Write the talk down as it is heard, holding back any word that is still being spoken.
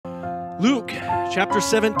Luke chapter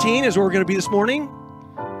 17 is where we're going to be this morning.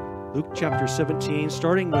 Luke chapter 17,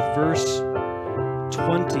 starting with verse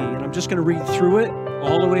 20. And I'm just going to read through it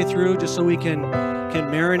all the way through just so we can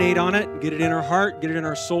marinate on it, get it in our heart, get it in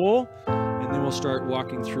our soul, and then we'll start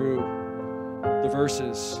walking through the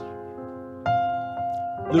verses.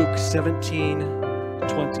 Luke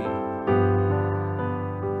 17:20.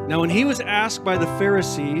 Now when he was asked by the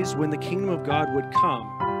Pharisees when the kingdom of God would come,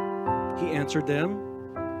 he answered them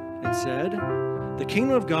and said, "The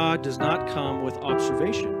kingdom of God does not come with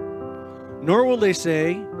observation, nor will they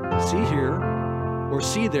say, 'See here,' or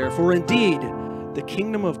 'See there,' for indeed the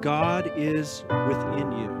kingdom of God is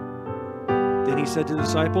within you." Then he said to the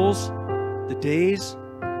disciples, "The days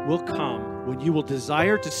will come when you will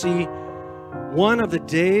desire to see one of the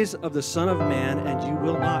days of the Son of Man, and you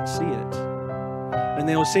will not see it. And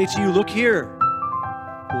they will say to you, 'Look here,'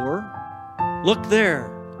 or 'Look there.'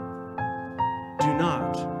 Do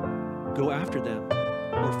not go after them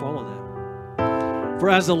or follow them. For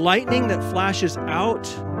as the lightning that flashes out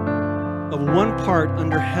of one part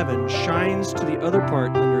under heaven shines to the other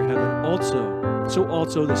part under heaven, so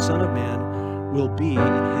also the Son of Man will be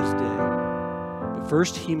in his day. But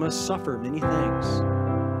first he must suffer many things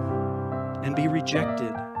and be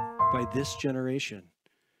rejected by this generation.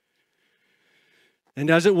 And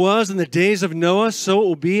as it was in the days of Noah, so it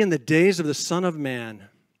will be in the days of the Son of Man.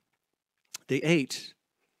 They ate,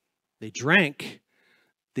 they drank,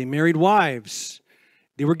 they married wives.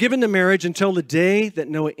 They were given to marriage until the day that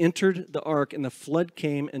Noah entered the ark and the flood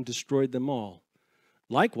came and destroyed them all.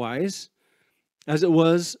 Likewise, as it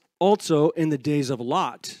was also in the days of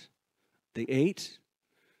Lot, they ate,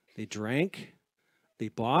 they drank, they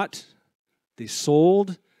bought, they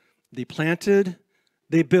sold, they planted,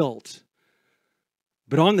 they built.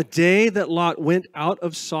 But on the day that Lot went out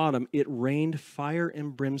of Sodom, it rained fire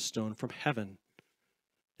and brimstone from heaven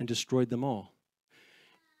and destroyed them all.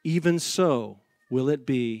 Even so will it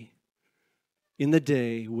be in the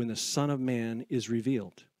day when the Son of Man is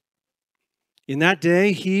revealed. In that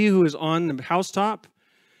day, he who is on the housetop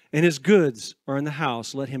and his goods are in the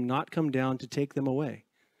house, let him not come down to take them away.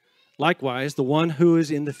 Likewise, the one who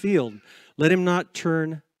is in the field, let him not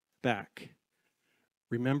turn back.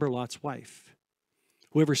 Remember Lot's wife.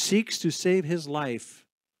 Whoever seeks to save his life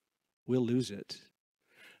will lose it.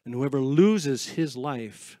 And whoever loses his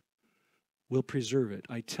life will preserve it.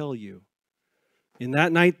 I tell you, in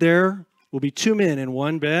that night there will be two men in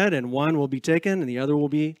one bed, and one will be taken and the other will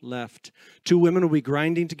be left. Two women will be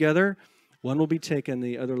grinding together. One will be taken,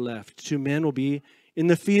 the other left. Two men will be in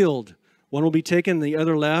the field. One will be taken, the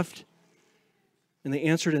other left. And they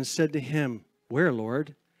answered and said to him, "Where,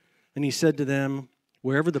 Lord?" And he said to them,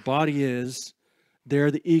 "Wherever the body is,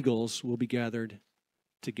 there the eagles will be gathered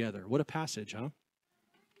together." What a passage, huh?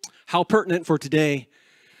 How pertinent for today.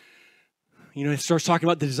 You know, it starts talking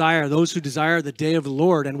about the desire, those who desire the day of the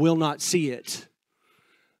Lord and will not see it.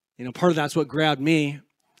 You know, part of that's what grabbed me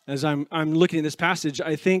as I'm looking at this passage.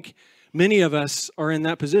 I think many of us are in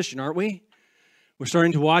that position, aren't we? We're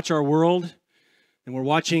starting to watch our world, and we're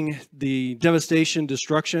watching the devastation,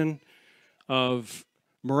 destruction of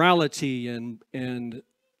morality and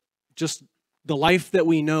just the life that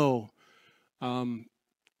we know. And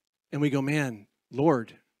we go, man,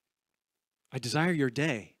 Lord, I desire your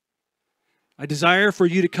day. I desire for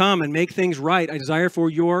you to come and make things right. I desire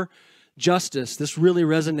for your justice. This really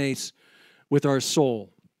resonates with our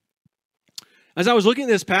soul. As I was looking at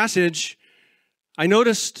this passage, I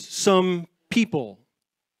noticed some people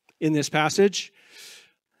in this passage.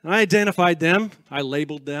 And I identified them. I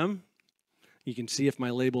labeled them. You can see if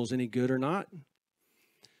my label is any good or not.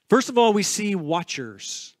 First of all, we see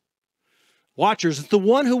watchers. Watchers, it's the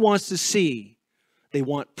one who wants to see. They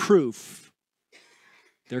want proof.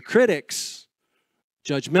 They're critics,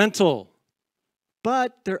 judgmental,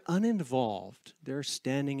 but they're uninvolved. They're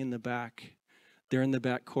standing in the back. They're in the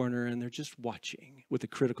back corner, and they're just watching with a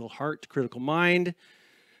critical heart, critical mind.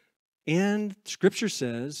 And Scripture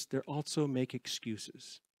says they also make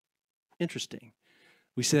excuses. Interesting.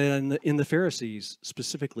 We see that in the Pharisees,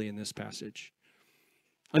 specifically in this passage.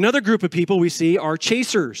 Another group of people we see are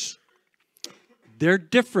chasers. They're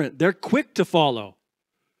different. They're quick to follow.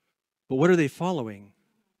 But what are they following?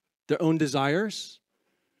 Their own desires,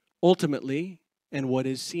 ultimately, and what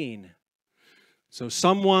is seen. So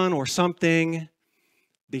someone or something,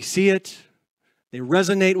 they see it, they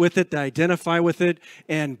resonate with it, they identify with it,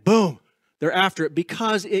 and boom, they're after it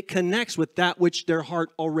because it connects with that which their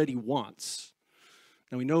heart already wants.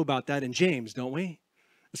 Now we know about that in James, don't we?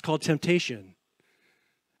 It's called temptation.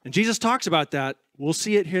 And Jesus talks about that. We'll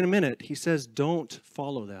see it here in a minute. He says, don't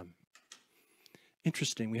follow them.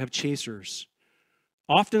 Interesting. We have chasers.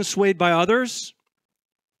 often swayed by others,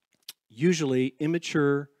 usually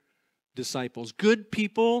immature disciples. Good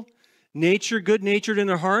people, good-natured in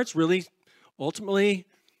their hearts, really ultimately,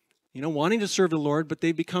 wanting to serve the Lord, but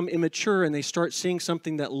they become immature and they start seeing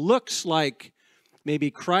something that looks like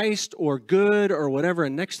maybe Christ or good or whatever,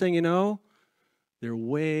 and next thing you know, they're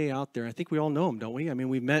way out there. I think we all know them, don't we? I mean,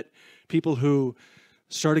 we've met people who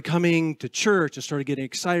started coming to church and started getting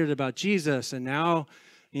excited about Jesus, and now,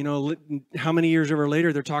 how many years ever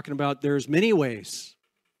later, they're talking about there's many ways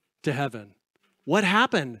to heaven. What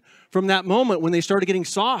happened from that moment when they started getting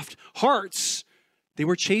soft hearts? They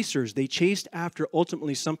were chasers. They chased after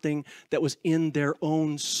ultimately something that was in their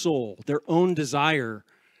own soul, their own desire.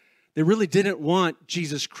 They really didn't want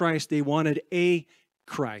Jesus Christ. They wanted a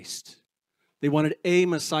Christ. They wanted a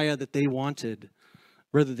Messiah that they wanted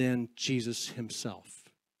rather than Jesus himself.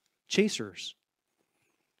 Chasers.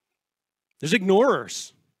 There's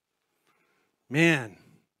ignorers. Man,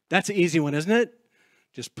 that's an easy one, isn't it?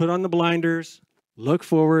 Just put on the blinders, look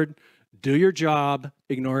forward, do your job,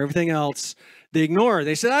 ignore everything else. They ignore.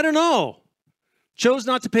 They said, I don't know. Chose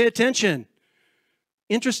not to pay attention.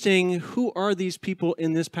 Interesting, who are these people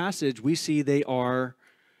in this passage? We see they are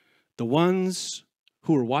the ones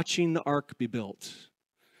who were watching the ark be built.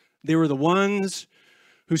 They were the ones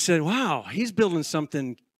who said, wow, he's building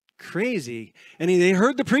something crazy. And they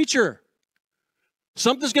heard the preacher.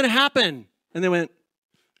 Something's going to happen. And they went,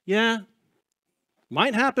 yeah,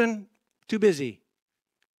 might happen. Too busy.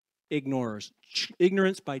 Ignorers.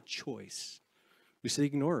 Ignorance by choice. We say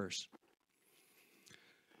ignorers.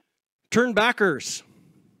 Turnbackers.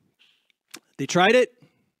 They tried it,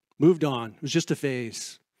 moved on. It was just a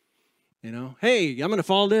phase. Hey, I'm going to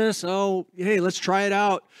follow this. Oh, hey, let's try it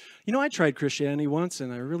out. I tried Christianity once,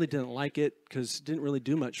 and I really didn't like it because it didn't really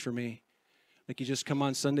do much for me. Like you just come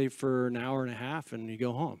on Sunday for an hour and a half, and you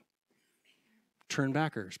go home.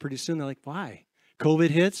 Turnbackers. Pretty soon, they're like, why? COVID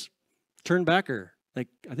hits, turnbacker. Like,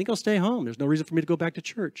 I think I'll stay home. There's no reason for me to go back to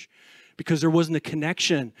church because there wasn't a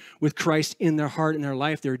connection with Christ in their heart and their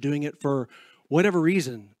life. They were doing it for whatever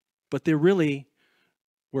reason, but they really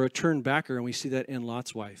were a turnbacker, and we see that in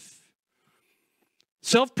Lot's wife.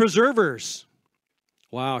 Self-preservers.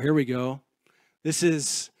 Wow, here we go. This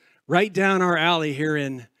is right down our alley here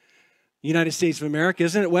in the United States of America,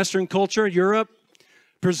 isn't it? Western culture, Europe.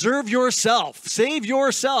 Preserve yourself. Save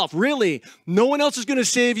yourself. Really, no one else is going to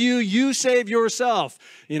save you. You save yourself.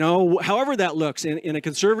 However that looks. In a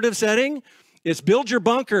conservative setting, it's build your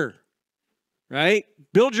bunker, right?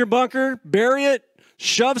 Build your bunker, bury it,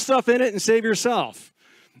 shove stuff in it, and save yourself.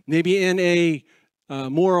 Maybe in a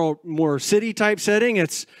more city-type setting,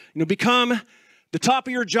 it's become the top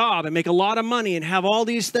of your job and make a lot of money and have all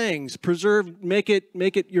these things. Preserve, make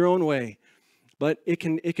it your own way. But it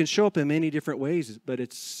can show up in many different ways, but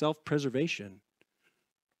it's self-preservation.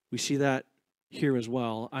 We see that here as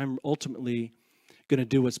well. I'm ultimately going to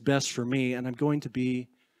do what's best for me, and I'm going to be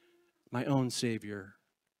my own Savior.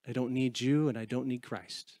 I don't need you, and I don't need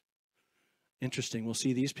Christ. Interesting. We'll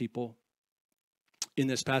see these people in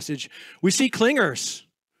this passage. We see clingers,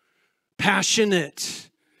 passionate,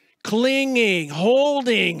 clinging,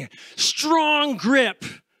 holding, strong grip.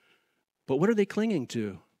 But what are they clinging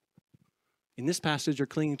to? In this passage, they're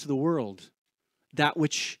clinging to the world, that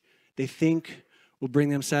which they think will bring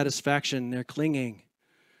them satisfaction. They're clinging.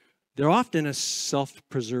 They're often a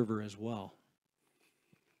self-preserver as well.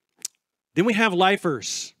 Then we have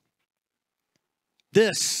lifers.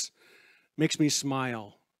 This makes me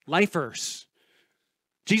smile. Lifers.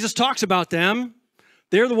 Jesus talks about them.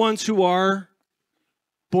 They're the ones who are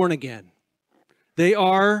born again. They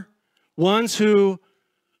are ones who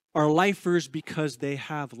are lifers because they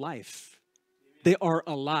have life. They are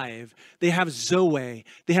alive. They have Zoe.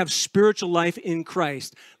 They have spiritual life in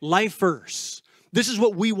Christ. Lifers. This is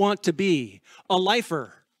what we want to be, a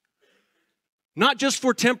lifer. Not just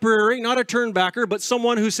for temporary, not a turnbacker, but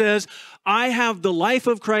someone who says, I have the life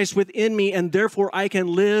of Christ within me, and therefore I can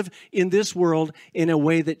live in this world in a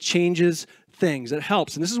way that changes things. It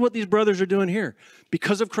helps. And this is what these brothers are doing here.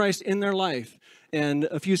 Because of Christ in their life, and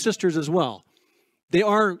a few sisters as well. They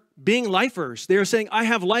are being lifers. They are saying, I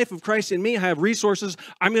have life of Christ in me. I have resources.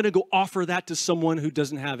 I'm going to go offer that to someone who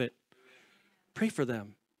doesn't have it. Pray for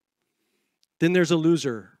them. Then there's a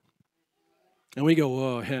loser. And we go,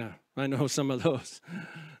 oh, yeah, I know some of those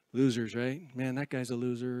losers, right? Man, that guy's a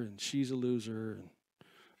loser, and she's a loser. And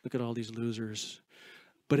look at all these losers.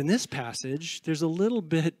 But in this passage, there's a little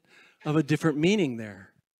bit of a different meaning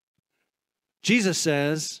there. Jesus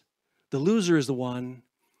says, the loser is the one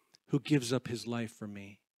who gives up his life for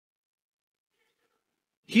me.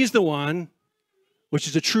 He's the one, which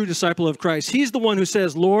is a true disciple of Christ. He's the one who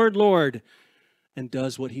says, Lord, Lord, and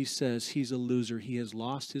does what he says, he's a loser. He has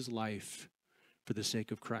lost his life for the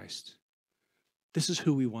sake of Christ. This is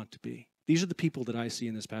who we want to be. These are the people that I see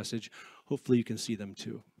in this passage. Hopefully you can see them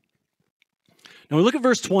too. Now we look at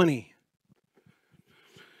verse 20.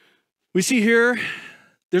 We see here,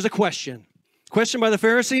 there's a question. Question by the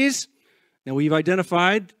Pharisees. Now I've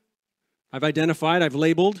identified, I've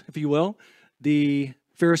labeled, if you will, the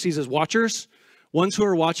Pharisees as watchers, ones who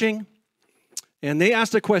are watching. And they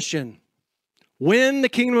asked a question, when the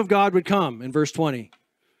kingdom of God would come, in verse 20.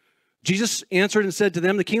 Jesus answered and said to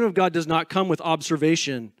them, the kingdom of God does not come with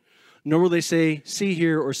observation, nor will they say, see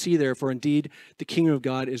here or see there, for indeed the kingdom of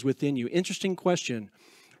God is within you. Interesting question.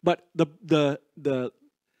 But the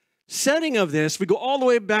setting of this, we go all the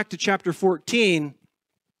way back to chapter 14,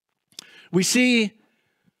 we see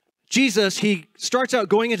Jesus, he starts out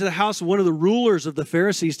going into the house of one of the rulers of the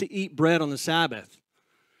Pharisees to eat bread on the Sabbath.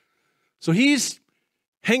 So he's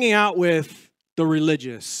hanging out with the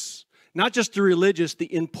religious. Not just the religious,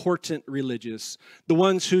 the important religious. The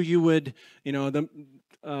ones who you would,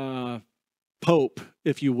 the Pope,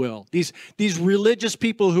 if you will. These religious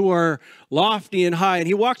people who are lofty and high. And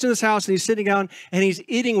he walks in this house and he's sitting down and he's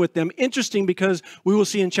eating with them. Interesting because we will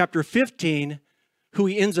see in chapter 15 who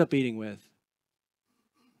he ends up eating with.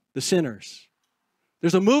 The sinners.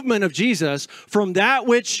 There's a movement of Jesus from that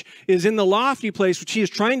which is in the lofty place, which he is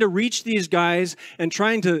trying to reach these guys and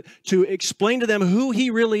trying to explain to them who he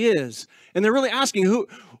really is. And they're really asking,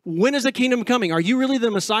 when is the kingdom coming? Are you really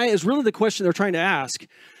the Messiah? Is really the question they're trying to ask.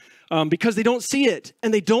 Because they don't see it,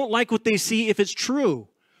 and they don't like what they see if it's true.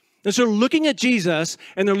 And so they're looking at Jesus,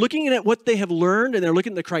 and they're looking at what they have learned, and they're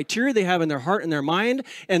looking at the criteria they have in their heart and their mind,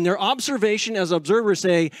 and their observation as observers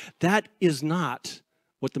say, that is not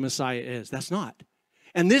what the Messiah is. That's not.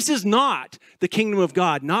 And this is not the kingdom of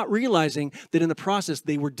God, not realizing that in the process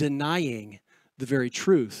they were denying the very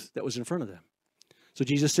truth that was in front of them. So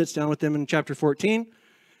Jesus sits down with them in chapter 14,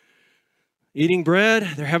 eating bread.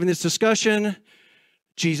 They're having this discussion.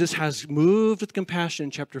 Jesus has moved with compassion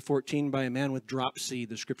in chapter 14 by a man with dropsy,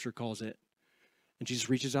 the scripture calls it. And Jesus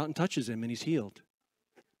reaches out and touches him, and he's healed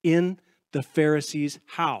in the Pharisees'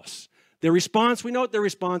 house. Their response, we know what their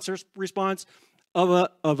response of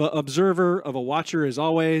an observer, of a watcher is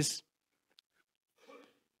always,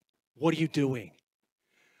 what are you doing?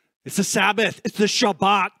 It's the Sabbath. It's the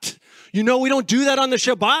Shabbat. You know we don't do that on the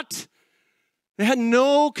Shabbat. They had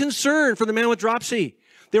no concern for the man with dropsy.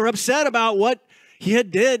 They were upset about what he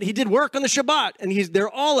did. He did work on the Shabbat, and they're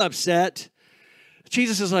all upset.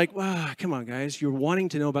 Jesus is like, wow, come on, guys. You're wanting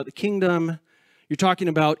to know about the kingdom. You're talking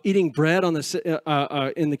about eating bread on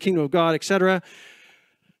in the kingdom of God, etc.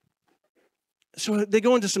 So they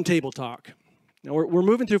go into some table talk. Now we're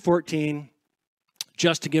moving through 14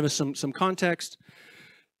 just to give us some context.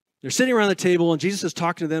 They're sitting around the table and Jesus is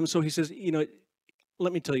talking to them. So he says,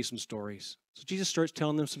 let me tell you some stories. So Jesus starts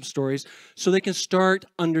telling them some stories so they can start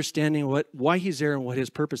understanding why he's there and what his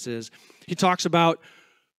purpose is. He talks about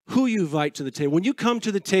who you invite to the table. When you come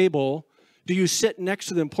to the table, do you sit next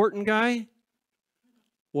to the important guy?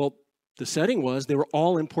 Well, the setting was they were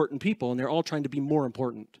all important people and they're all trying to be more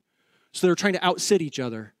important. So they're trying to outsit each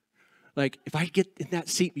other. Like, if I get in that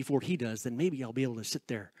seat before he does, then maybe I'll be able to sit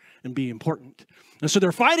there and be important. And so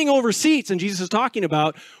they're fighting over seats, and Jesus is talking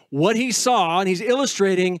about what he saw, and he's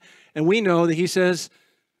illustrating, and we know that he says,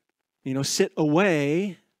 sit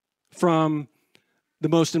away from the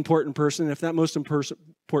most important person. If that most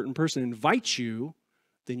important person invites you,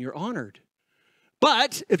 then you're honored.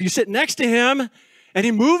 But if you sit next to him and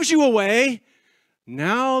he moves you away,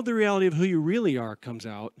 now the reality of who you really are comes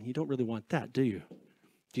out, and you don't really want that, do you?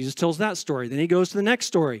 Jesus tells that story. Then he goes to the next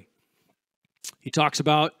story. He talks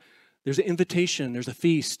about there's an invitation, there's a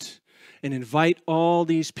feast, and invite all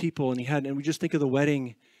these people. And we just think of the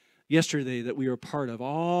wedding yesterday that we were a part of,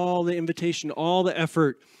 all the invitation, all the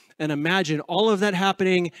effort, and imagine all of that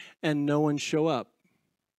happening and no one show up.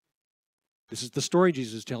 This is the story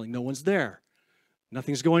Jesus is telling. No one's there.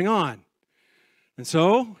 Nothing's going on. And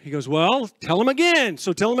so he goes, well, tell them again.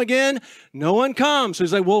 So tell them again, no one comes. So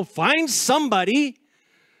he's like, well, find somebody.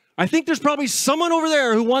 I think there's probably someone over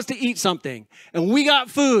there who wants to eat something. And we got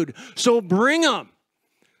food, so bring them.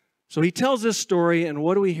 So he tells this story, and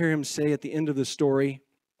what do we hear him say at the end of the story?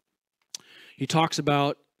 He talks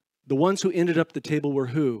about the ones who ended up at the table were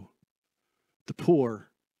who? The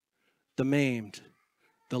poor, the maimed,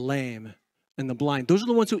 the lame, and the blind. Those are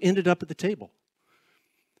the ones who ended up at the table.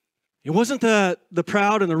 It wasn't the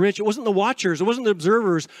proud and the rich. It wasn't the watchers. It wasn't the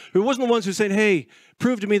observers. It wasn't the ones who said, hey,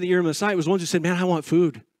 prove to me that you're a Messiah. It was the ones who said, man, I want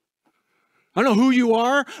food. I don't know who you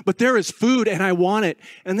are, but there is food and I want it.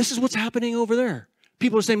 And this is what's happening over there.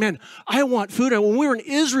 People are saying, man, I want food. When we were in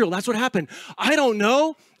Israel, that's what happened. I don't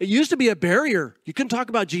know. It used to be a barrier. You couldn't talk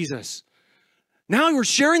about Jesus. Now we're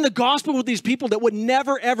sharing the gospel with these people that would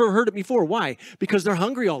never, ever heard it before. Why? Because they're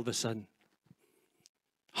hungry all of a sudden.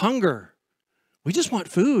 Hunger. We just want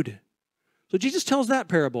food. So Jesus tells that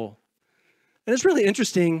parable. And it's really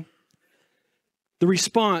interesting, the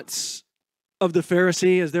response of the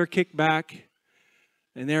Pharisee as they're kicked back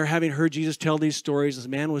and they're having heard Jesus tell these stories. This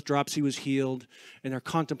man with dropsy was healed, and they're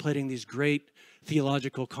contemplating these great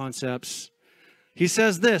theological concepts. He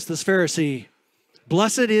says this Pharisee,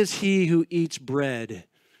 blessed is he who eats bread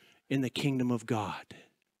in the kingdom of God.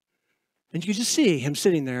 And you can just see him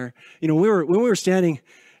sitting there. You know, when we were standing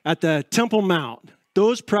at the Temple Mount,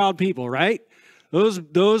 those proud people, right?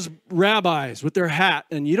 Those rabbis with their hat,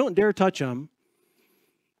 and you don't dare touch them.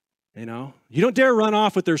 You know, you don't dare run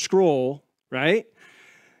off with their scroll, right?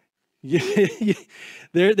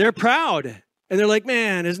 They're proud, and they're like,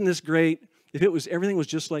 man, isn't this great? If everything was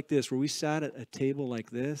just like this, where we sat at a table like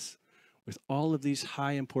this with all of these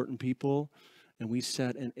high important people, and we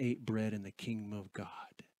sat and ate bread in the kingdom of God.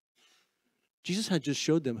 Jesus had just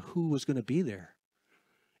showed them who was going to be there.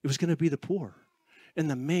 It was going to be the poor and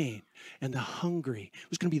the maimed and the hungry. It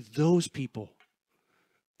was going to be those people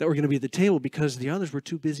that were going to be at the table because the others were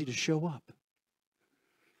too busy to show up.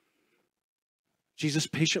 Jesus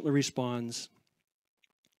patiently responds.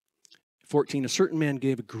 14, a certain man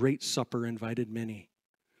gave a great supper, invited many,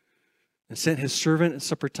 and sent his servant at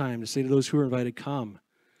supper time to say to those who were invited, come.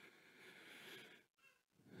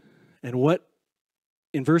 And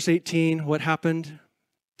in verse 18, what happened?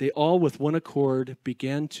 They all with one accord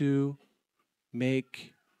began to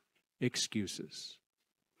make excuses.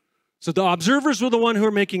 So the observers were the one who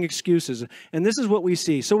are making excuses. And this is what we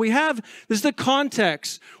see. So this is the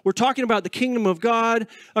context. We're talking about the kingdom of God.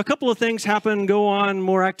 A couple of things happen, go on,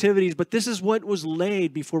 more activities. But this is what was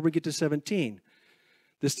laid before we get to 17.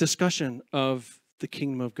 This discussion of the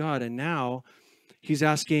kingdom of God. And now he's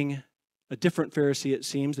asking a different Pharisee, it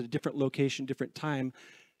seems, at a different location, different time,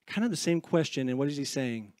 kind of the same question. And what is he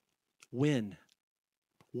saying? When?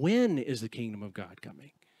 When is the kingdom of God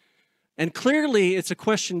coming? And clearly it's a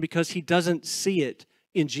question because he doesn't see it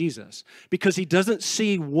in Jesus, because he doesn't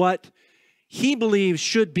see what he believes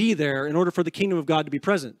should be there in order for the kingdom of God to be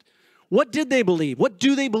present. What did they believe? What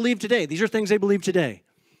do they believe today? These are things they believe today.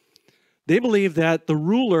 They believe that the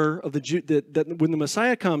ruler of that when the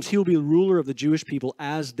Messiah comes, he will be the ruler of the Jewish people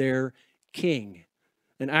as their king,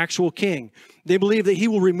 an actual king. They believe that he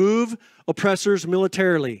will remove oppressors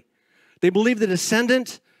militarily. They believe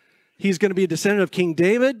he's going to be a descendant of King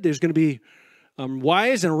David. There's going to be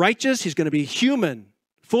wise and righteous. He's going to be human,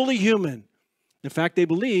 fully human. In fact, they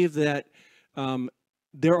believe that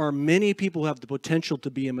there are many people who have the potential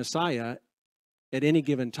to be a Messiah at any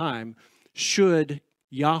given time, should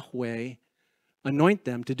Yahweh anoint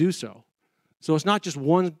them to do so. So it's not just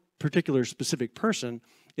one particular specific person.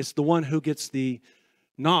 It's the one who gets the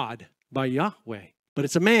nod by Yahweh. But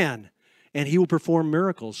it's a man, and he will perform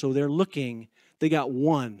miracles. So they got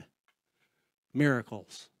one.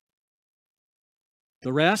 Miracles.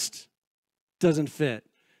 The rest doesn't fit.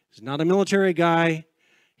 He's not a military guy.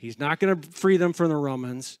 He's not going to free them from the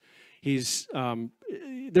Romans. There's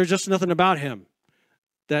just nothing about him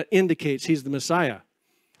that indicates he's the Messiah.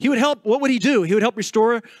 He would help. What would he do? He would help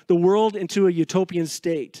restore the world into a utopian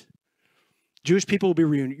state. Jewish people will be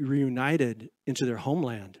reunited into their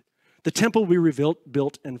homeland. The temple will be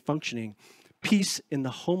rebuilt and functioning. Peace in the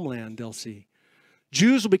homeland, they'll see.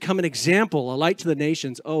 Jews will become an example, a light to the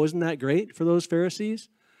nations. Oh, isn't that great for those Pharisees?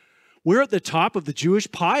 We're at the top of the Jewish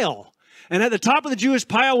pile. And at the top of the Jewish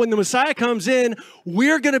pile, when the Messiah comes in,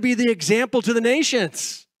 we're going to be the example to the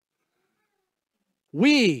nations.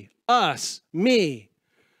 We, us, me.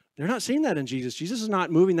 They're not seeing that in Jesus. Jesus is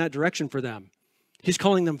not moving that direction for them. He's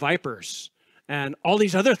calling them vipers and all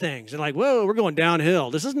these other things. They're like, whoa, we're going downhill.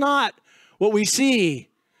 This is not what we see.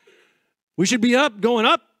 We should be going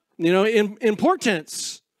up. In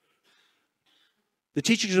importance. The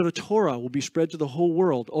teachings of the Torah will be spread to the whole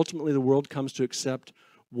world. Ultimately, the world comes to accept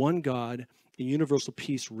one God, and universal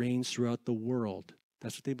peace reigns throughout the world.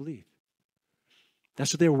 That's what they believe.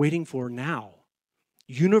 That's what they're waiting for now.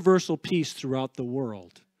 Universal peace throughout the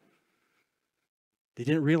world. They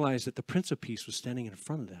didn't realize that the Prince of Peace was standing in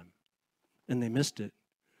front of them, and they missed it.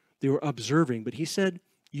 They were observing, but he said,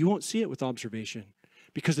 you won't see it with observation,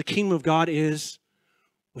 because the kingdom of God is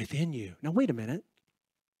within you. Now, wait a minute.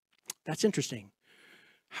 That's interesting.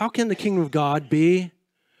 How can the kingdom of God be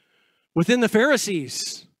within the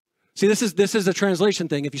Pharisees? See, this is a translation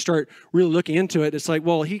thing. If you start really looking into it, it's like,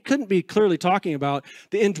 well, he couldn't be clearly talking about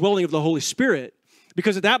the indwelling of the Holy Spirit.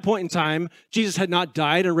 Because at that point in time, Jesus had not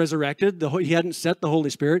died and resurrected. He hadn't sent the Holy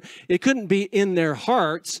Spirit. It couldn't be in their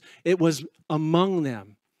hearts. It was among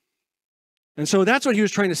them. And so that's what he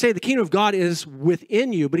was trying to say. The kingdom of God is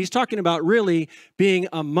within you, but he's talking about really being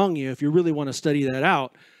among you, if you really want to study that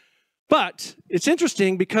out. But it's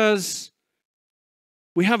interesting because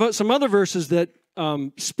we have some other verses that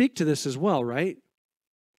speak to this as well, right?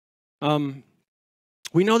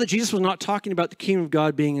 We know that Jesus was not talking about the kingdom of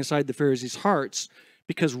God being inside the Pharisees' hearts,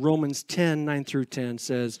 because Romans 10, 9 through 10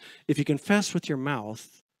 says, if you confess with your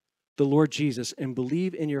mouth the Lord Jesus and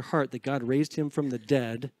believe in your heart that God raised him from the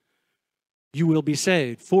dead, you will be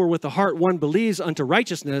saved. For with the heart one believes unto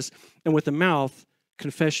righteousness, and with the mouth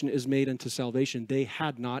confession is made unto salvation. They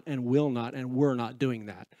had not and will not and were not doing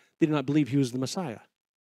that. They did not believe he was the Messiah.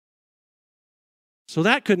 So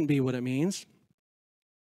that couldn't be what it means.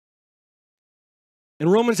 In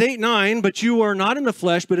Romans 8, 9, but you are not in the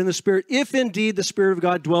flesh, but in the Spirit, if indeed the Spirit of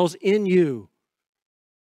God dwells in you.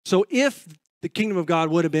 So if the kingdom of God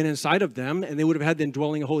would have been inside of them, and they would have had the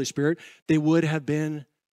indwelling Holy Spirit, they would have been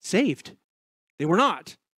saved. They were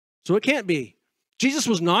not. So it can't be. Jesus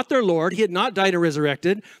was not their Lord. He had not died and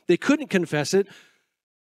resurrected. They couldn't confess it.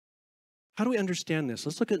 How do we understand this?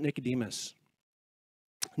 Let's look at Nicodemus.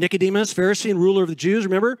 Nicodemus, Pharisee and ruler of the Jews,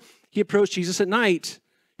 remember? He approached Jesus at night.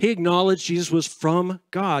 He acknowledged Jesus was from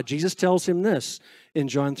God. Jesus tells him this in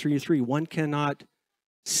John 3:3. One cannot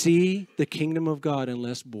see the kingdom of God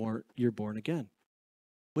unless you're born again.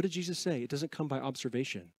 What did Jesus say? It doesn't come by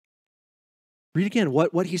observation. Read again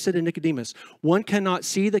what he said to Nicodemus. One cannot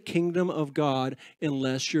see the kingdom of God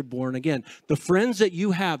unless you're born again. The friends that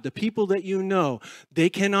you have, the people that you know, they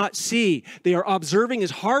cannot see. They are observing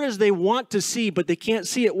as hard as they want to see, but they can't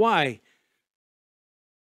see it. Why?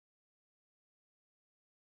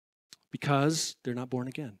 Because they're not born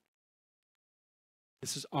again.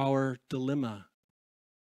 This is our dilemma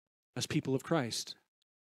as people of Christ,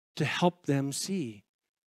 to help them see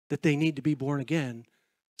that they need to be born again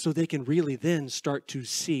so they can really then start to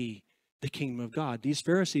see the kingdom of God. These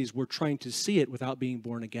Pharisees were trying to see it without being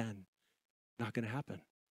born again. Not going to happen.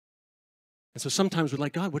 And so sometimes we're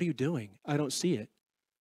like, God, what are you doing? I don't see it.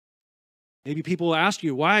 Maybe people will ask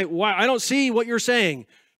you, why I don't see what you're saying.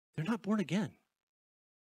 They're not born again.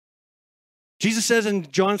 Jesus says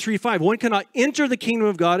in John 3:5, one cannot enter the kingdom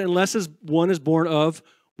of God unless one is born of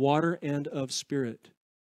water and of spirit.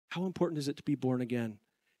 How important is it to be born again?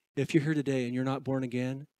 If you're here today and you're not born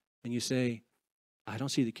again and you say, I don't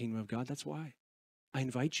see the kingdom of God, that's why. I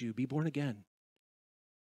invite you, be born again.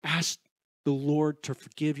 Ask the Lord to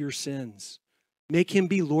forgive your sins. Make him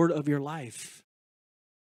be Lord of your life.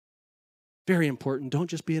 Very important. Don't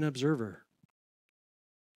just be an observer.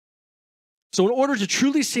 So in order to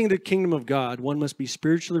truly see the kingdom of God, one must be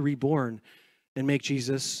spiritually reborn and make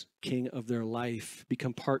Jesus king of their life,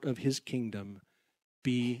 become part of his kingdom,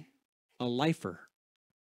 be a lifer.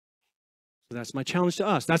 So that's my challenge to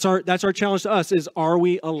us. That's our challenge to us is, are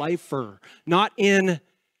we a lifer? Not in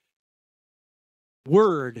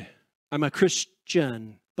word, I'm a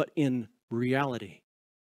Christian, but in reality.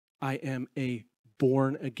 I am a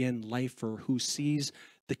born-again lifer who sees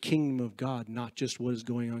the kingdom of God, not just what is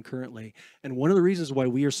going on currently. And one of the reasons why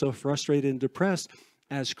we are so frustrated and depressed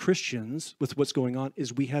as Christians with what's going on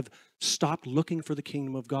is we have stopped looking for the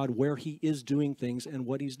kingdom of God, where he is doing things and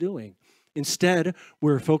what he's doing. Instead,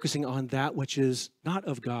 we're focusing on that which is not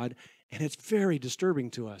of God, and it's very disturbing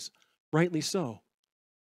to us, rightly so.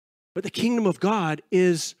 But the kingdom of God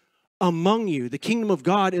is among you. The kingdom of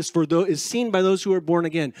God is seen by those who are born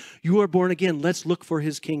again. You are born again. Let's look for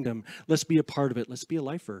his kingdom. Let's be a part of it. Let's be a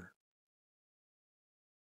lifer.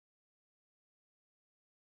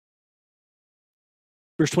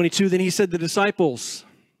 Verse 22, then he said to the disciples,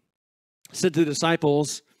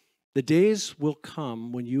 the days will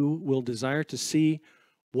come when you will desire to see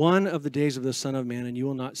one of the days of the Son of Man, and you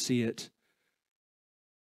will not see it.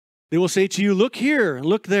 They will say to you, look here and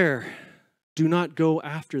look there. Do not go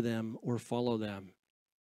after them or follow them.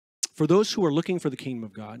 For those who are looking for the kingdom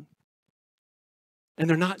of God, and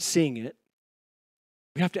they're not seeing it,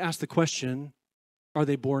 we have to ask the question, are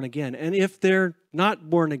they born again? And if they're not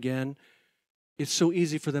born again, it's so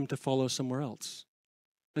easy for them to follow somewhere else.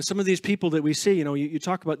 And some of these people that we see, you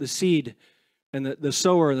talk about the seed and the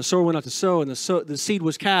sower went out to sow, and the seed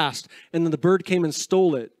was cast, and then the bird came and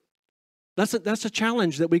stole it. That's a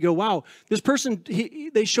challenge that we go, wow, this person,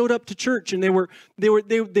 they showed up to church and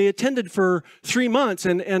they attended for 3 months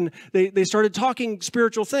and they started talking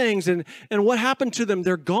spiritual things, and what happened to them?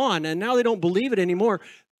 They're gone, and now they don't believe it anymore.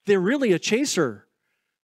 They're really a chaser.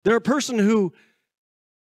 They're a person who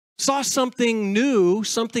saw something new,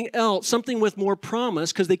 something else, something with more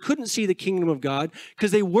promise, because they couldn't see the kingdom of God,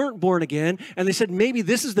 because they weren't born again, and they said, maybe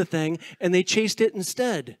this is the thing, and they chased it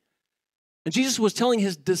instead. And Jesus was telling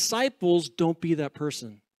his disciples, don't be that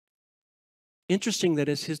person. Interesting that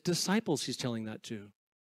it's his disciples he's telling that to.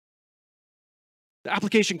 The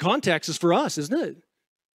application context is for us, isn't it?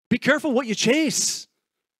 Be careful what you chase.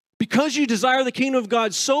 Because you desire the kingdom of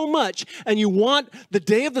God so much, and you want the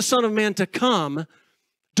day of the Son of Man to come,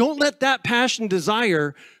 don't let that passion,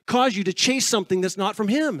 desire, cause you to chase something that's not from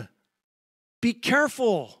him. Be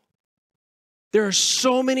careful. There are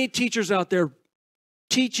so many teachers out there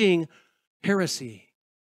teaching heresy.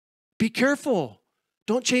 Be careful.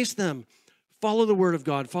 Don't chase them. Follow the word of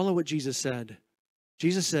God. Follow what Jesus said.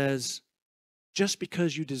 Jesus says, just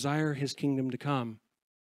because you desire his kingdom to come,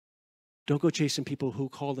 don't go chasing people who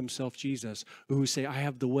call themselves Jesus, or who say, I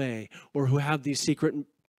have the way, or who have these secret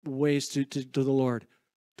ways to the Lord.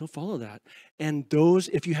 Don't follow that. And those,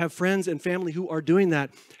 if you have friends and family who are doing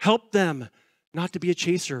that, help them not to be a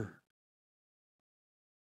chaser.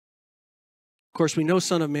 Of course, we know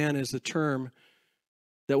Son of Man is the term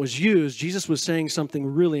that was used. Jesus was saying something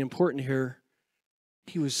really important here.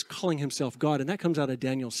 He was calling himself God, and that comes out of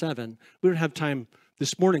Daniel 7. We don't have time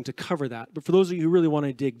this morning to cover that. But for those of you who really want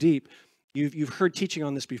to dig deep, you've heard teaching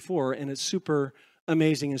on this before, and it's super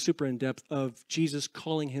amazing and super in-depth of Jesus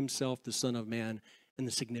calling himself the Son of Man and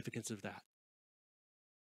the significance of that.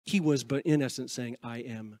 He was, but in essence, saying, I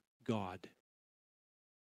am God.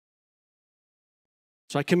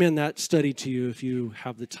 So I commend that study to you if you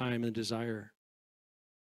have the time and desire.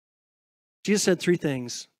 Jesus said three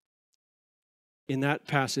things in that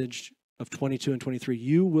passage of 22 and 23.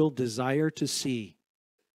 You will desire to see,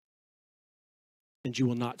 and you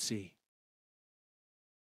will not see.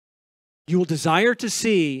 You will desire to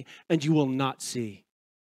see, and you will not see.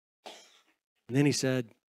 And then he said,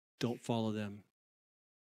 don't follow them.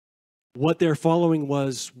 What they're following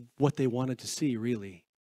was what they wanted to see, really.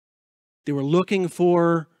 They were looking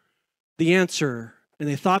for the answer, and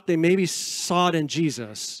they thought they maybe saw it in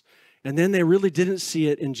Jesus. And then they really didn't see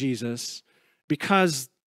it in Jesus because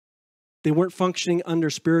they weren't functioning under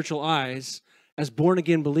spiritual eyes as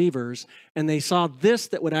born-again believers, and they saw this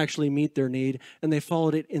that would actually meet their need, and they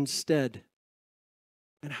followed it instead.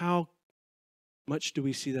 And how much do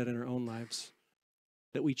we see that in our own lives?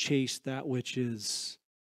 That we chase that which is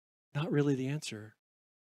not really the answer.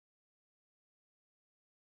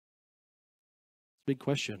 Big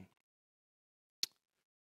question.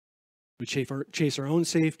 We chase our own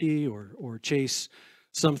safety or chase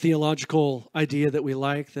some theological idea that we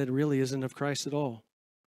like that really isn't of Christ at all.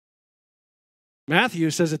 Matthew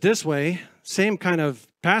says it this way, same kind of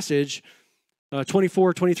passage,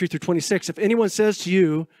 24, 23 through 26. If anyone says to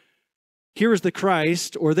you, here is the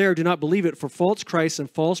Christ, or there, do not believe it, for false Christs and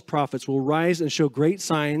false prophets will rise and show great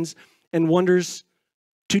signs and wonders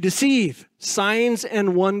to deceive. Signs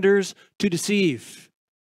and wonders to deceive.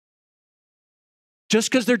 Just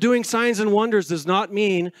because they're doing signs and wonders does not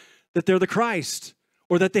mean that they're the Christ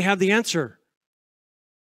or that they have the answer.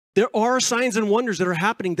 There are signs and wonders that are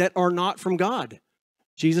happening that are not from God.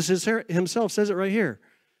 Jesus himself says it right here.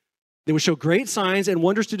 They will show great signs and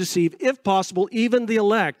wonders to deceive, if possible, even the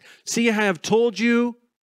elect. See, I have told you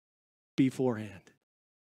beforehand.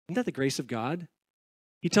 Isn't that the grace of God?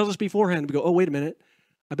 He tells us beforehand. We go, oh, wait a minute.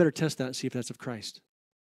 I better test that and see if that's of Christ.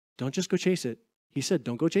 Don't just go chase it. He said,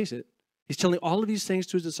 don't go chase it. He's telling all of these things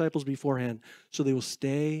to his disciples beforehand so they will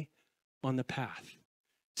stay on the path.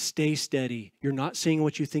 Stay steady. You're not seeing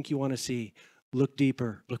what you think you want to see. Look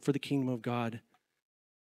deeper. Look for the kingdom of God.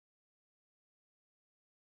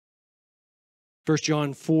 1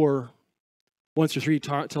 John 4, 1 through 3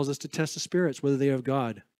 tells us to test the spirits, whether they are of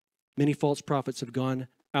God. Many false prophets have gone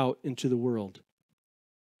out into the world.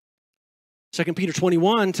 2 Peter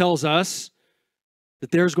 21 tells us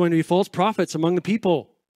that there's going to be false prophets among the people,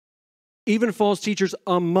 even false teachers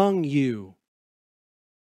among you.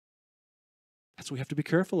 That's what we have to be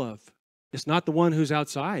careful of. It's not the one who's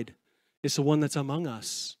outside. It's the one that's among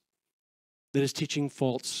us that is teaching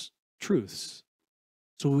false truths.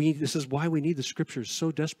 So this is why we need the scriptures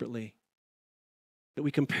so desperately, that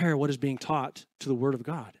we compare what is being taught to the word of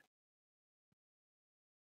God.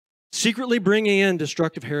 Secretly bringing in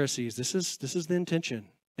destructive heresies. This is the intention.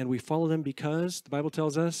 And we follow them because the Bible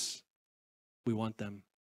tells us we want them,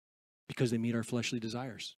 because they meet our fleshly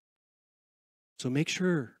desires. So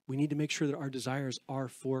we need to make sure that our desires are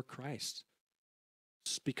for Christ.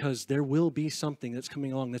 It's because there will be something that's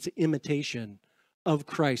coming along that's an imitation of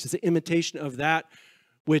Christ. It's an imitation of that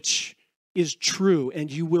which is true,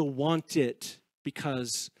 and you will want it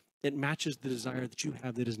because it matches the desire that you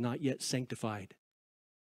have that is not yet sanctified.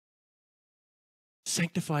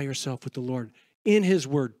 Sanctify yourself with the Lord in his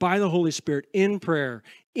word, by the Holy Spirit, in prayer,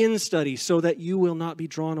 in study, so that you will not be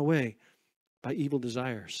drawn away by evil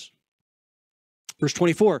desires. Verse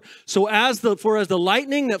 24, for as the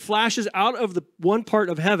lightning that flashes out of the one part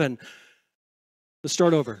of heaven, let's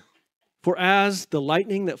start over. For as the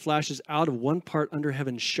lightning that flashes out of one part under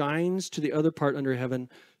heaven shines to the other part under heaven,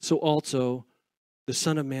 so also the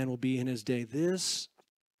Son of Man will be in his day. This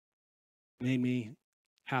made me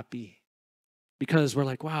happy because we're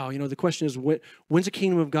like, wow, the question is, when's the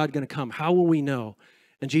kingdom of God going to come? How will we know?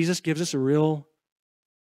 And Jesus gives us a real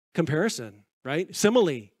comparison, right?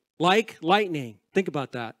 Simile, like lightning. Think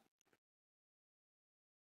about that.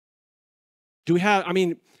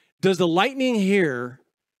 Does the lightning here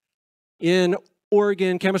in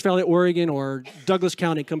Oregon, Camas Valley, Oregon, or Douglas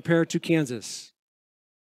County compare to Kansas?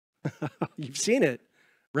 You've seen it,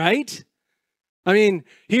 right?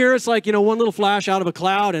 Here it's like, one little flash out of a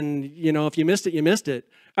cloud, and, if you missed it, you missed it.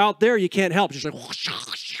 Out there, you can't help. It's just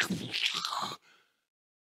like,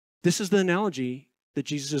 this is the analogy that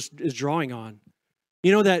Jesus is drawing on.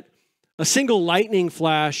 That a single lightning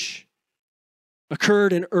flash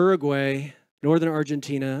occurred in Uruguay, northern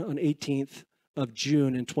Argentina, on 18th of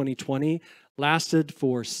June in 2020, lasted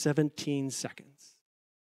for 17 seconds.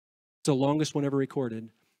 It's the longest one ever recorded.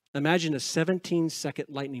 Imagine a 17-second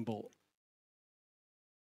lightning bolt.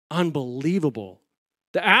 Unbelievable.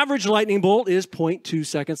 The average lightning bolt is 0.2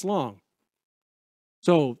 seconds long.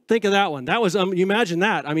 So think of that one. That was, you imagine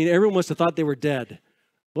that. Everyone must have thought they were dead.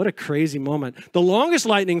 What a crazy moment. The longest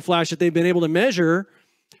lightning flash that they've been able to measure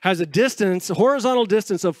has a horizontal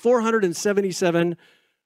distance of 477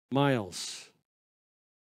 miles.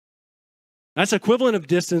 That's equivalent of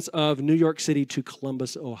distance of New York City to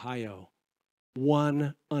Columbus, Ohio.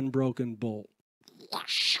 One unbroken bolt.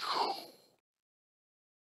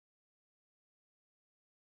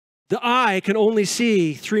 The eye can only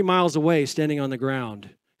see 3 miles away standing on the ground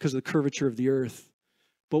because of the curvature of the earth.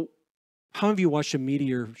 But how many of you watched a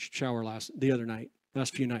meteor shower last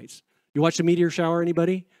few nights? You watched a meteor shower,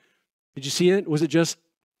 anybody? Did you see it? Was it just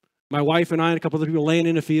my wife and I and a couple other people laying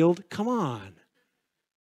in a field? Come on.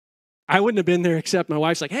 I wouldn't have been there except my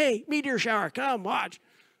wife's like, hey, meteor shower, come watch.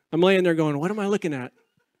 I'm laying there going, what am I looking at?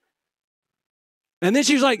 And then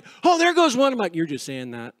she's like, oh, there goes one. I'm like, you're just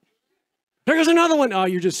saying that. There goes another one. Oh,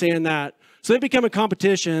 you're just saying that. So they become a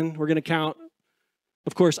competition. We're going to count.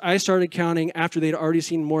 Of course, I started counting after they'd already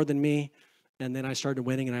seen more than me, and then I started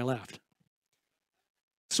winning and I left.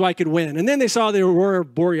 So I could win. And then they saw the aurora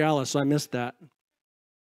borealis, so I missed that.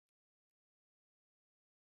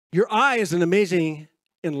 Your eye is an amazing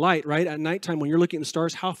in light, right? At nighttime when you're looking at the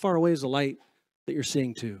stars, how far away is the light that you're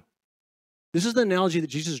seeing to? This is the analogy that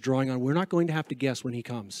Jesus is drawing on. We're not going to have to guess when he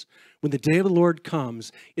comes. When the day of the Lord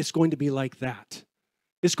comes, it's going to be like that.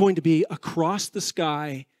 It's going to be across the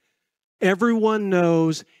sky. Everyone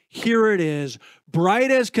knows, here it is,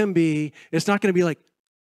 bright as can be. It's not going to be like,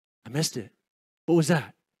 I missed it. What was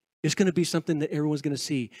that? It's going to be something that everyone's going to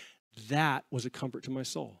see. That was a comfort to my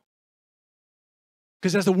soul.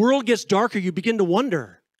 Because as the world gets darker, you begin to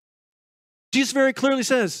wonder. Jesus very clearly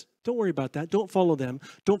says, don't worry about that. Don't follow them.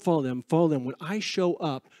 Don't follow them. Follow them. When I show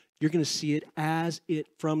up, you're going to see it as it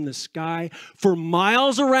from the sky for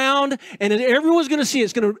miles around, and everyone's going to see it.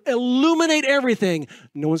 It's going to illuminate everything.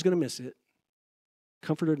 No one's going to miss it.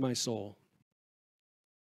 Comforted my soul.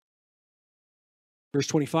 Verse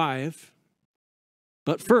 25.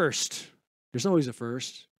 But first, there's always a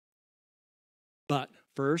first. But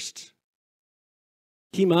first,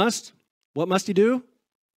 he must. What must he do?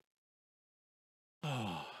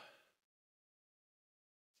 Oh.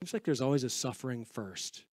 Seems like there's always a suffering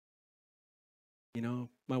first.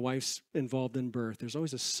 My wife's involved in birth. There's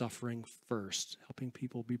always a suffering first, helping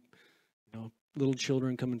people be, little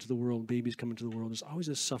children come into the world, babies come into the world. There's always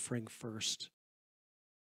a suffering first.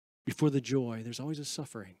 Before the joy, there's always a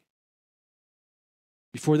suffering.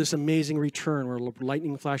 Before this amazing return where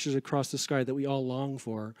lightning flashes across the sky that we all long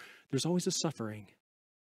for, there's always a suffering.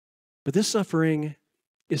 But this suffering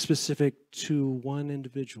is specific to one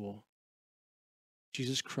individual,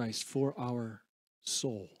 Jesus Christ, for our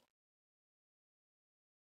soul.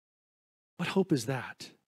 What hope is that?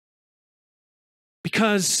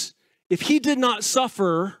 Because if he did not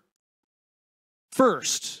suffer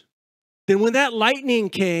first, then when that lightning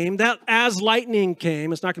came, that as lightning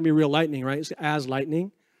came, it's not going to be real lightning, right? It's as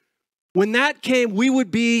lightning. When that came, we would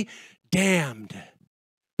be damned.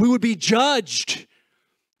 We would be judged.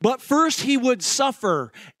 But first he would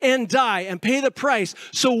suffer and die and pay the price.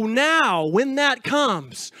 So now, when that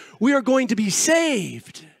comes, we are going to be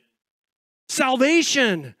saved.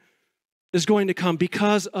 Salvation is going to come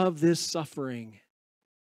because of this suffering.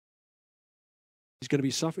 He's going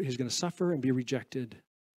to suffer and be rejected.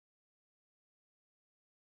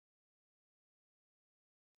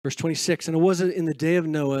 Verse 26, and it was in the day of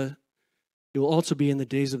Noah, it will also be in the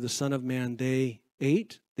days of the Son of Man. They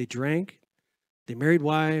ate, they drank, they married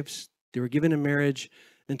wives, they were given in marriage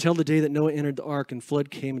until the day that Noah entered the ark and flood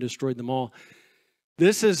came and destroyed them all.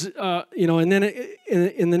 This is, and then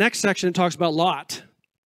in the next section, it talks about Lot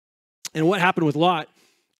and what happened with Lot.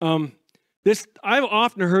 I've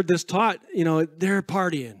often heard this taught, they're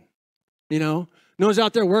partying, Noah's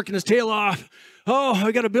out there working his tail off. Oh,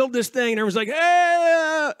 I got to build this thing. And everyone's like, hey,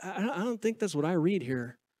 I don't think that's what I read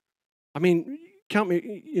here. I mean, count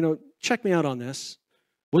me, check me out on this.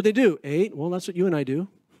 What'd they do? Ate? Well, that's what you and I do.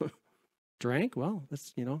 Drank? Well,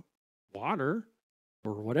 that's, water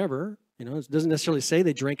or whatever. It doesn't necessarily say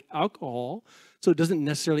they drank alcohol, so it doesn't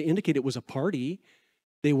necessarily indicate it was a party.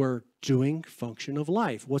 They were doing function of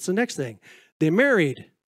life. What's the next thing? They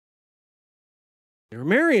married. They were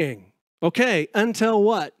marrying. Okay, until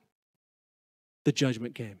what? The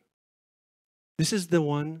judgment came. This is the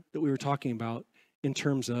one that we were talking about in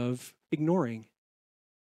terms of ignoring.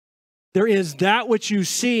 There is that which you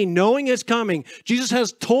see, knowing it's coming. Jesus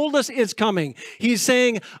has told us it's coming. He's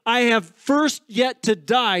saying, I have first yet to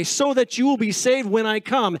die so that you will be saved when I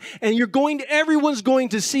come. And everyone's going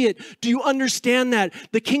to see it. Do you understand that?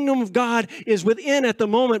 The kingdom of God is within at the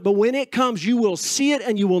moment, but when it comes, you will see it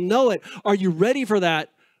and you will know it. Are you ready for that?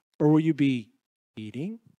 Or will you be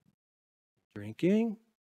eating, drinking,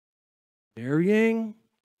 marrying,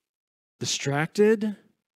 distracted,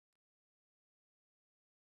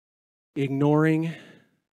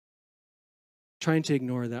 trying to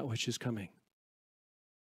ignore that which is coming?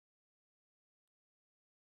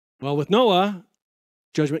 Well, with Noah,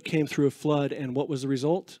 judgment came through a flood, and what was the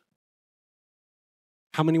result?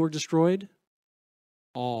 How many were destroyed?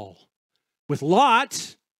 All. With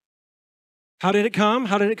Lot, how did it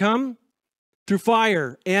come? Through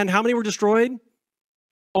fire. And how many were destroyed?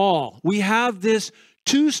 All. We have this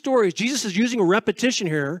two stories. Jesus is using a repetition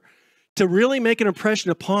here to really make an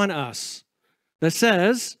impression upon us that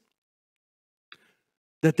says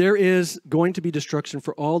that there is going to be destruction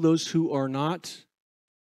for all those who are not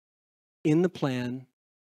in the plan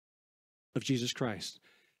of Jesus Christ.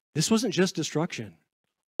 This wasn't just destruction.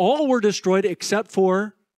 All were destroyed except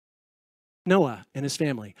for Noah and his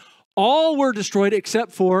family. All were destroyed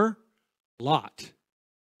except for Lot.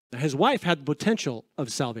 Now, his wife had the potential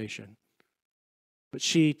of salvation, but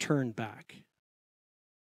she turned back.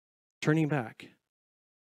 Turning back.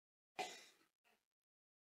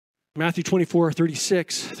 Matthew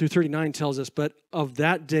 24:36 through 39 tells us, but of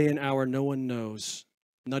that day and hour no one knows,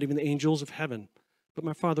 not even the angels of heaven, but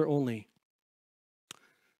my Father only.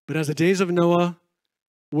 But as the days of Noah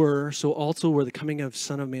were, so also will the coming of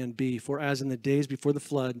Son of Man be. For as in the days before the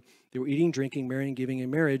flood, they were eating, drinking, marrying, giving in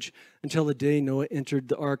marriage, until the day Noah entered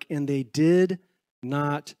the ark, and they did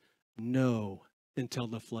not know until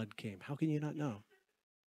the flood came. How can you not know?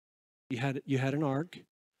 You had an ark.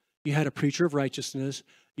 You had a preacher of righteousness.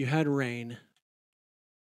 You had rain.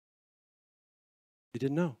 They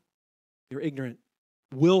didn't know. They were ignorant.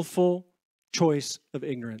 Willful choice of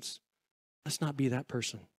ignorance. Let's not be that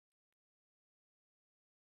person.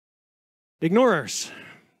 Ignorers.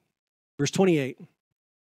 Verse 28.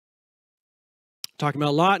 Talking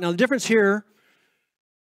about Lot. Now the difference here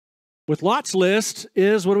with Lot's list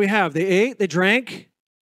is, what do we have? They ate, they drank,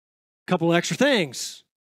 a couple extra things.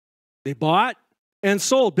 They bought and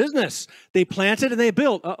sold. Business. They planted and they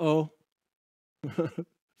built. Uh-oh.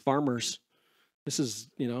 Farmers. This is,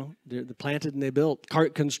 they planted and they built.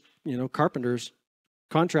 Carpenters,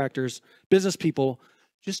 contractors, business people,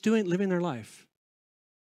 just living their life.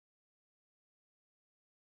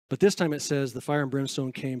 But this time it says the fire and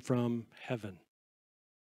brimstone came from heaven.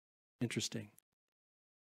 Interesting.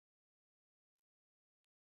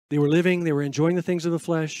 They were living, they were enjoying the things of the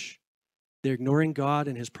flesh. They're ignoring God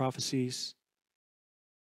and his prophecies.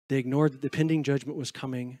 They ignored that the pending judgment was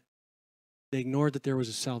coming. They ignored that there was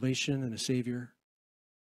a salvation and a Savior.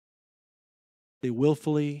 They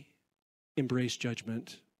willfully embraced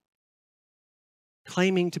judgment,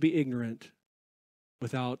 claiming to be ignorant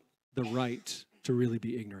without the right to really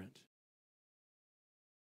be ignorant.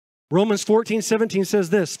 Romans 14:17 says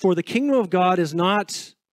this, for the kingdom of God is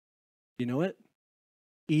not,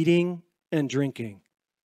 eating and drinking,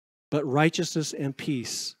 but righteousness and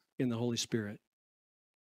peace in the Holy Spirit.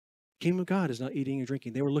 The kingdom of God is not eating and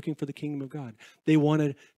drinking. They were looking for the kingdom of God. They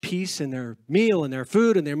wanted peace in their meal and their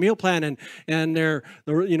food and their meal plan and the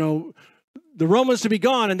Romans to be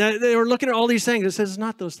gone. And they were looking at all these things. It says it's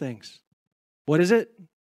not those things. What is it?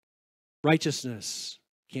 Righteousness.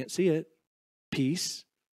 Can't see it. Peace.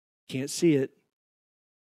 Can't see it.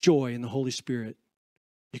 joy in the Holy Spirit,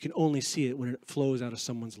 you can only see it when it flows out of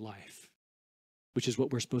someone's life, which is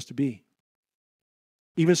what we're supposed to be.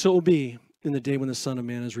 Even so it will be in the day when the Son of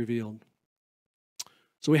Man is revealed.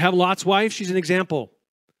 So we have Lot's wife. She's an example.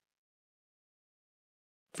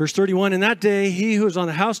 Verse 31, in that day, he who is on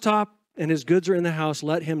the housetop and his goods are in the house,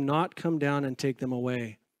 let him not come down and take them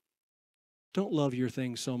away. Don't love your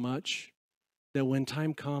things so much that when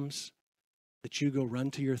time comes, that you go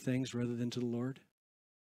run to your things rather than to the Lord.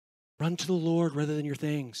 Run to the Lord rather than your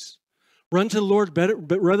things. Run to the Lord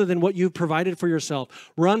rather than what you've provided for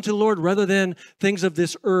yourself. Run to the Lord rather than things of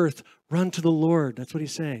this earth. Run to the Lord. That's what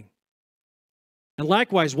he's saying. And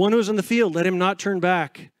likewise, one who is in the field, let him not turn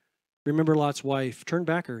back. Remember Lot's wife. Turn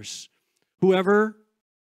backers. Whoever,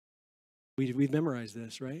 we've memorized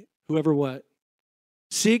this, right? Whoever what?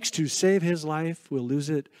 Seeks to save his life will lose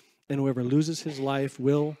it, and whoever loses his life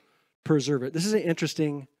will preserve it. This is an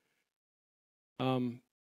interesting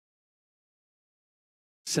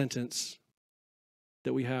sentence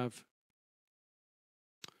that we have.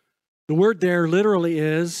 The word there literally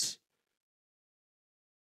is,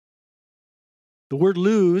 the word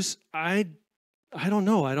lose, I don't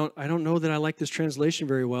know. I don't know that I like this translation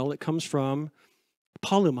very well. It comes from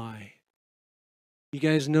polymai. You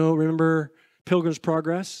guys remember Pilgrim's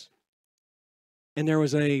Progress? And there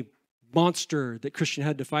was a monster that Christian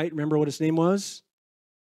had to fight. Remember what his name was?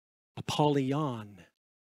 Apollyon,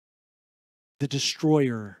 the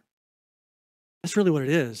destroyer. That's really what it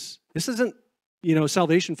is. This isn't,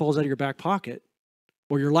 salvation falls out of your back pocket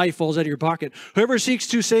or your life falls out of your pocket. Whoever seeks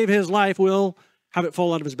to save his life will have it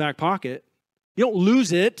fall out of his back pocket. You don't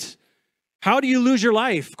lose it. How do you lose your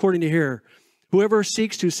life, according to here? Whoever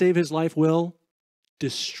seeks to save his life will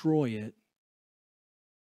destroy it.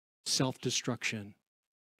 Self-destruction.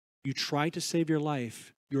 You try to save your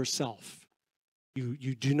life yourself.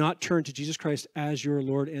 You do not turn to Jesus Christ as your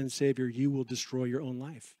Lord and Savior. You will destroy your own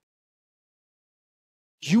life.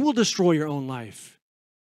 You will destroy your own life.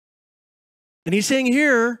 And he's saying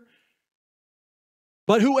here,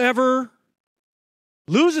 but whoever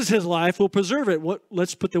loses his life will preserve it.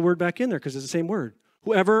 Let's put the word back in there because it's the same word.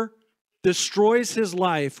 Whoever destroys his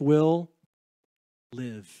life will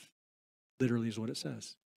live. Literally is what it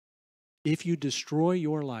says. If you destroy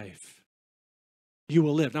your life, you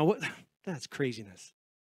will live. Now, that's craziness.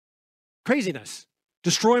 Craziness.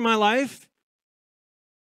 Destroy my life?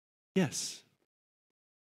 Yes.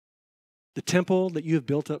 The temple that you have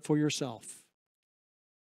built up for yourself.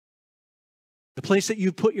 The place that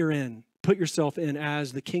you put yourself in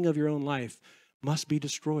as the king of your own life must be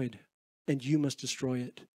destroyed, and you must destroy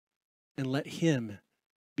it and let him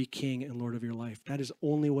be king and Lord of your life. That is the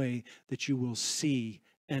only way that you will see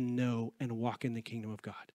and know and walk in the kingdom of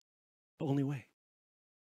God. The only way.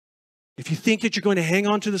 If you think that you're going to hang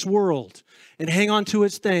on to this world and hang on to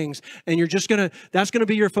its things and that's going to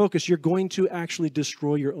be your focus, you're going to actually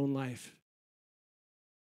destroy your own life.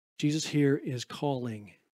 Jesus here is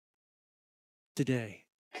calling today,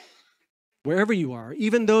 wherever you are,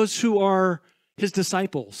 even those who are his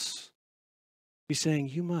disciples, he's saying,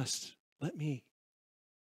 you must let me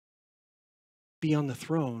be on the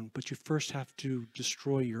throne, but you first have to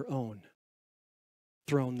destroy your own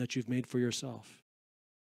throne that you've made for yourself.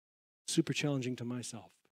 Super challenging to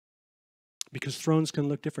myself. Because thrones can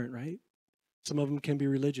look different, right? Some of them can be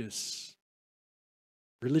religious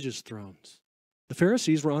thrones. The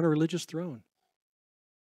Pharisees were on a religious throne.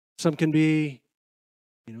 Some can be,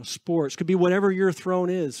 sports. Could be whatever your throne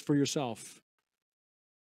is for yourself.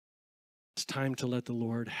 It's time to let the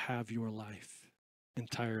Lord have your life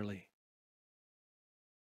entirely.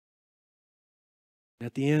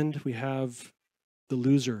 At the end, we have the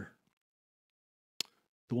loser.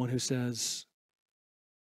 The one who says,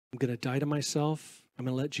 I'm going to die to myself. I'm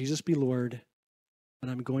going to let Jesus be Lord. And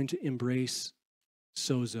I'm going to embrace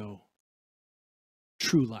sozo,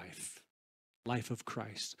 true life, life of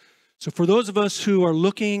Christ. So for those of us who are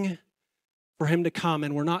looking for him to come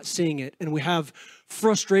and we're not seeing it, and we have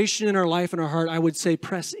frustration in our life and our heart, I would say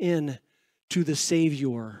press in to the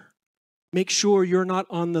Savior. Make sure you're not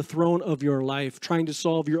on the throne of your life trying to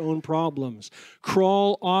solve your own problems.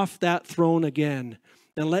 Crawl off that throne again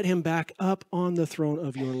and let him back up on the throne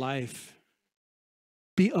of your life.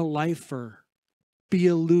 Be a lifer. Be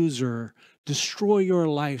a loser. Destroy your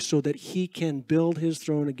life so that he can build his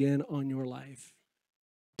throne again on your life.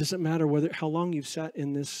 Doesn't matter how long you've sat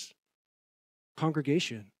in this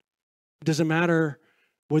congregation. It doesn't matter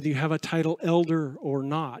whether you have a title elder or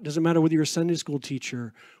not. It doesn't matter whether you're a Sunday school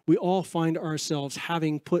teacher. We all find ourselves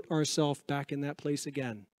having put ourselves back in that place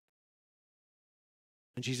again.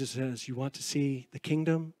 And Jesus says, you want to see the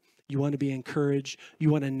kingdom? You want to be encouraged? You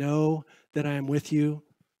want to know that I am with you?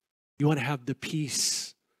 You want to have the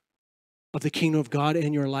peace of the kingdom of God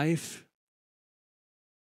in your life?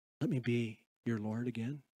 Let me be your Lord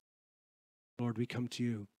again. Lord, we come to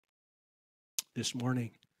you this morning.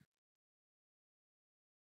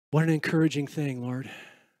 What an encouraging thing, Lord,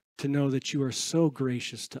 to know that you are so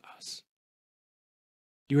gracious to us.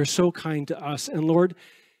 You are so kind to us. And Lord,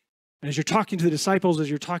 as you're talking to the disciples, as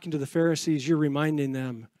you're talking to the Pharisees, you're reminding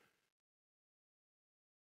them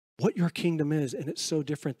what your kingdom is, and it's so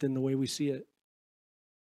different than the way we see it.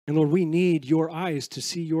 And Lord, we need your eyes to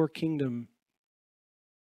see your kingdom,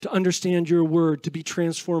 to understand your word, to be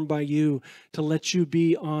transformed by you, to let you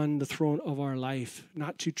be on the throne of our life,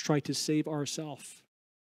 not to try to save ourselves.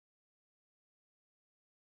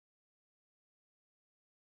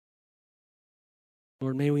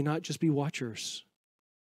 Lord, may we not just be watchers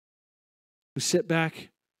who sit back,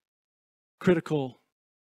 critical,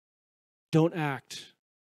 don't act,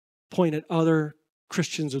 point at other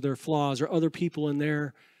Christians or their flaws or other people and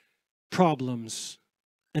their problems,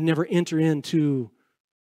 and never enter into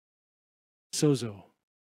sozo.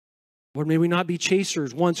 Lord, may we not be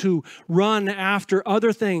chasers, ones who run after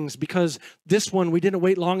other things because this one we didn't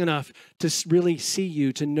wait long enough to really see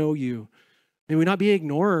you, to know you. May we not be an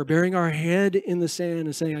ignorer, burying our head in the sand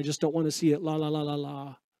and saying, I just don't want to see it, la, la, la, la,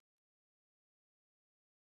 la.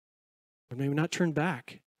 Or may we not turn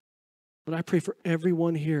back. But I pray for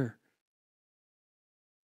everyone here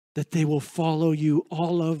that they will follow you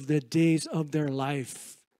all of the days of their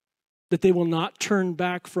life, that they will not turn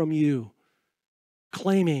back from you,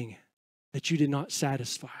 claiming that you did not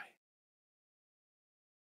satisfy.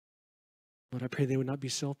 Lord, I pray they would not be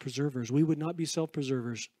self-preservers. We would not be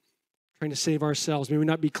self-preservers, trying to save ourselves. May we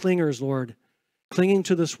not be clingers, Lord, clinging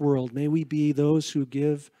to this world. May we be those who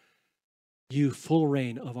give you full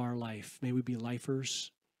reign of our life. May we be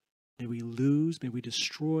lifers. May we lose, may we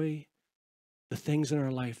destroy the things in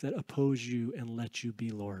our life that oppose you and let you be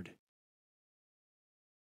Lord.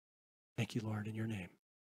 Thank you, Lord, in your name.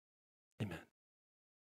 Amen.